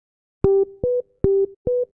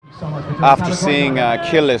After seeing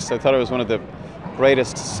Kill List, I thought it was one of the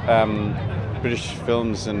greatest British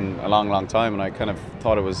films in a long, long time, and I kind of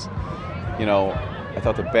thought it was, you know, I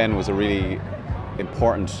thought that Ben was a really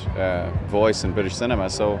important voice in British cinema,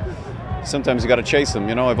 so sometimes you got to chase him,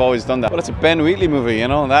 you know. I've always done that. Well, it's a Ben Wheatley movie, you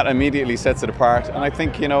know, and that immediately sets it apart. And I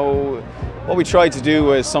think, you know, what we tried to do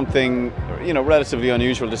was something, you know, relatively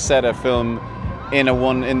unusual, to set a film in the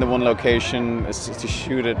one location, to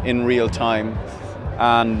shoot it in real time,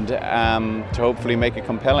 and to hopefully make it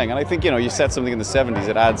compelling. And I think, you know, you set something in the 70s,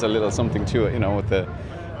 it adds a little something to it, you know, with the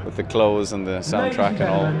clothes and the soundtrack and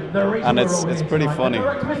all, and it's pretty funny.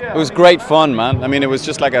 It was great fun, man. I mean, it was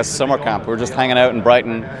just like a summer camp. We were just hanging out in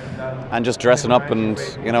Brighton and just dressing up and,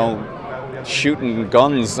 you know, shooting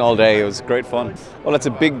guns all day. It was great fun. Well, it's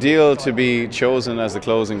a big deal to be chosen as the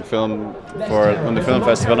closing film on the film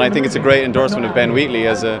festival, and I think it's a great endorsement of Ben Wheatley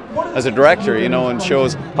as a director, you know, and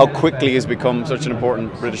shows how quickly he's become such an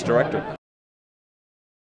important British director.